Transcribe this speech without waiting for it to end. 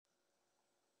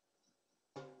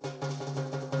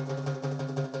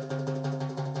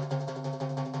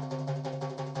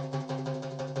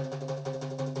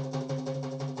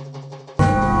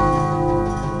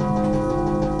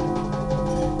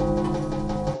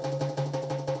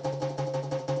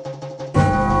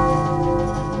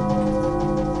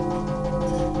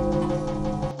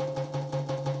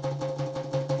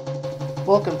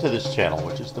Welcome to this channel,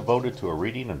 which is devoted to a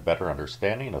reading and better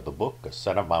understanding of the book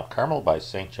Ascent of Mount Carmel by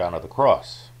St. John of the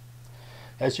Cross.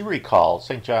 As you recall,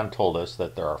 St. John told us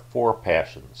that there are 4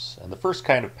 passions, and the first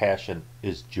kind of passion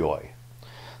is joy.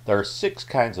 There are 6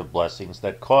 kinds of blessings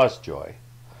that cause joy.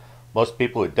 Most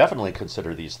people would definitely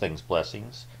consider these things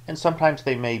blessings, and sometimes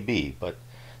they may be, but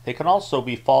they can also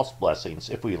be false blessings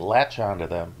if we latch onto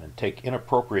them and take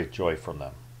inappropriate joy from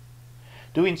them.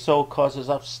 Doing so causes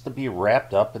us to be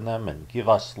wrapped up in them and give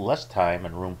us less time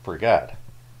and room for God.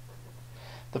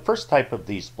 The first type of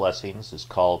these blessings is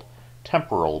called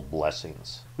temporal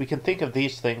blessings. We can think of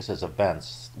these things as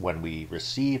events when we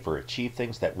receive or achieve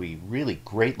things that we really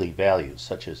greatly value,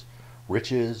 such as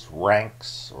riches,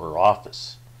 ranks, or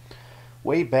office.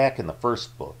 Way back in the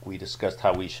first book, we discussed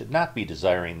how we should not be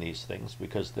desiring these things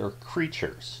because they're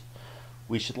creatures.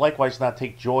 We should likewise not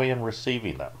take joy in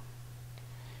receiving them.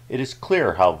 It is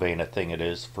clear how vain a thing it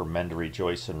is for men to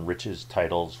rejoice in riches,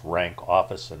 titles, rank,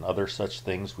 office, and other such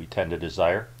things we tend to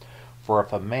desire. For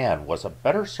if a man was a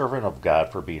better servant of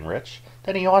God for being rich,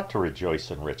 then he ought to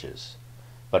rejoice in riches.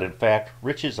 But in fact,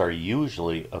 riches are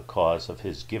usually a cause of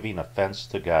his giving offense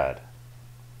to God.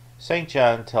 St.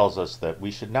 John tells us that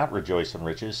we should not rejoice in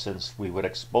riches, since we would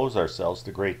expose ourselves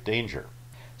to great danger.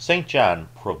 St. John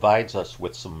provides us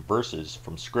with some verses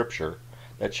from Scripture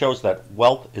that shows that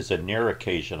wealth is a near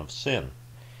occasion of sin.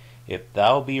 If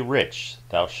thou be rich,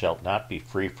 thou shalt not be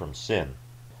free from sin.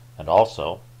 And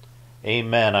also,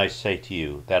 Amen, I say to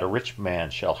you, that a rich man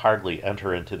shall hardly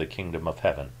enter into the kingdom of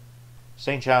heaven.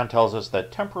 St. John tells us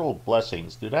that temporal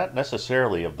blessings do not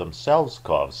necessarily of themselves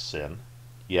cause sin,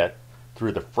 yet,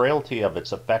 through the frailty of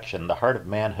its affection, the heart of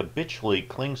man habitually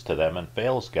clings to them and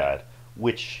fails God,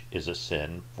 which is a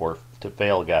sin, for to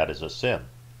fail God is a sin.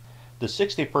 The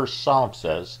 61st Psalm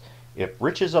says, If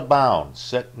riches abound,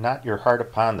 set not your heart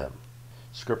upon them.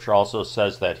 Scripture also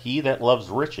says that he that loves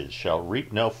riches shall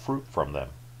reap no fruit from them.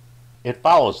 It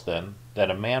follows, then, that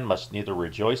a man must neither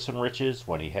rejoice in riches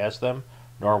when he has them,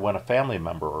 nor when a family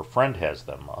member or friend has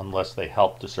them, unless they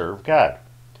help to serve God.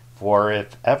 For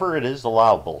if ever it is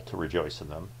allowable to rejoice in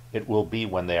them, it will be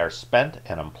when they are spent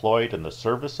and employed in the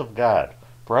service of God,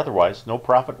 for otherwise no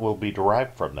profit will be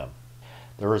derived from them.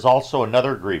 There is also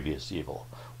another grievous evil,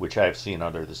 which I have seen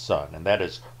under the sun, and that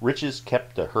is riches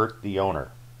kept to hurt the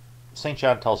owner. St.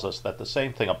 John tells us that the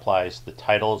same thing applies to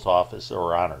titles, office,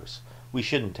 or honors. We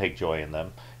shouldn't take joy in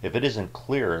them, if it isn't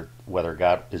clear whether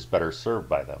God is better served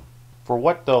by them. For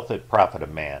what doth it profit a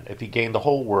man, if he gain the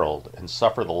whole world, and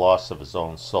suffer the loss of his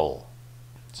own soul?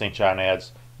 St. John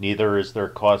adds, Neither is there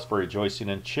cause for rejoicing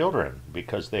in children,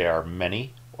 because they are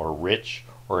many, or rich,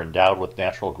 or endowed with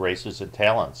natural graces and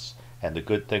talents, and the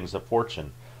good things of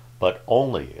fortune, but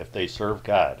only if they serve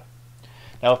God.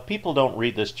 Now, if people don't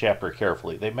read this chapter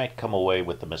carefully, they might come away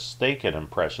with the mistaken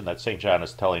impression that St. John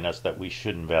is telling us that we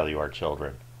shouldn't value our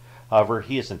children. However,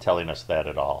 he isn't telling us that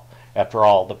at all. After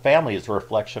all, the family is a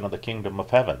reflection of the kingdom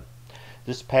of heaven.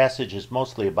 This passage is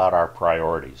mostly about our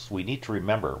priorities. We need to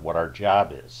remember what our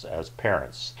job is as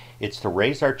parents. It's to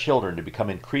raise our children to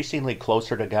become increasingly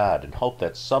closer to God and hope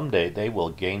that someday they will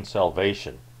gain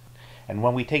salvation. And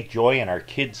when we take joy in our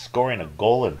kids scoring a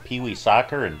goal in Pee-wee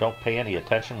soccer and don't pay any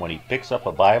attention when he picks up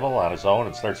a Bible on his own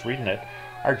and starts reading it,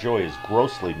 our joy is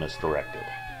grossly misdirected.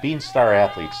 Being star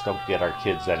athletes don't get our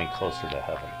kids any closer to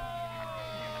heaven.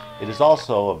 It is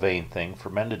also a vain thing for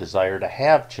men to desire to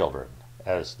have children,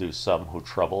 as do some who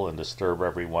trouble and disturb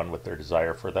everyone with their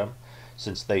desire for them,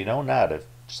 since they know not if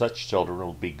such children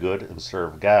will be good and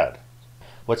serve God.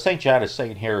 What St. John is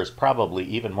saying here is probably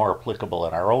even more applicable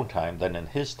in our own time than in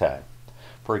his time.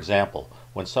 For example,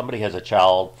 when somebody has a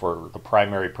child for the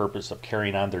primary purpose of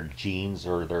carrying on their genes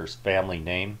or their family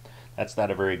name, that's not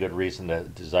a very good reason to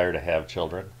desire to have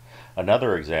children.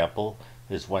 Another example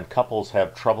is when couples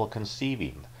have trouble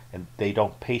conceiving and they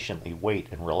don't patiently wait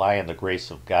and rely on the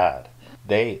grace of God.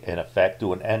 They, in effect,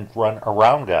 do an end run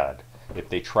around God if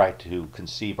they try to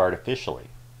conceive artificially.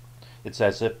 It's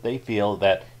as if they feel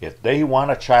that if they want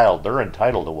a child, they're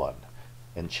entitled to one.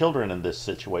 And children in this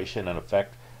situation, in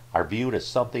effect, are viewed as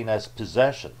something as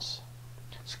possessions.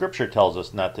 Scripture tells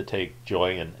us not to take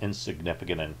joy in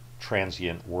insignificant and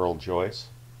transient world joys.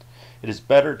 It is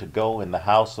better to go in the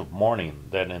house of mourning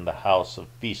than in the house of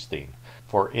feasting,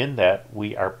 for in that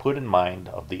we are put in mind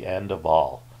of the end of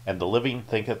all, and the living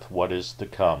thinketh what is to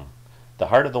come. The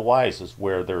heart of the wise is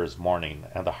where there is mourning,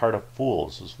 and the heart of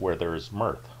fools is where there is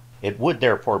mirth. It would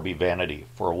therefore be vanity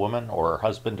for a woman or her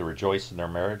husband to rejoice in their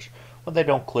marriage when they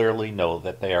don't clearly know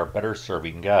that they are better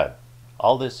serving God.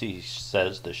 All this he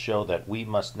says to show that we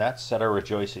must not set our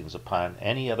rejoicings upon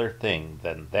any other thing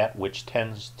than that which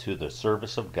tends to the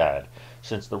service of God,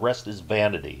 since the rest is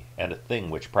vanity, and a thing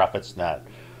which profits not.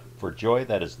 For joy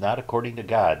that is not according to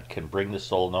God can bring the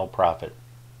soul no profit.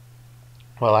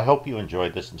 Well, I hope you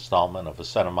enjoyed this installment of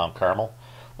Ascent of Mount Carmel.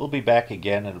 We'll be back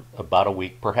again in about a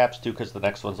week, perhaps two, because the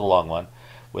next one's a long one,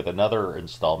 with another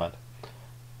installment.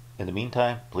 In the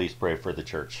meantime, please pray for the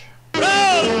church.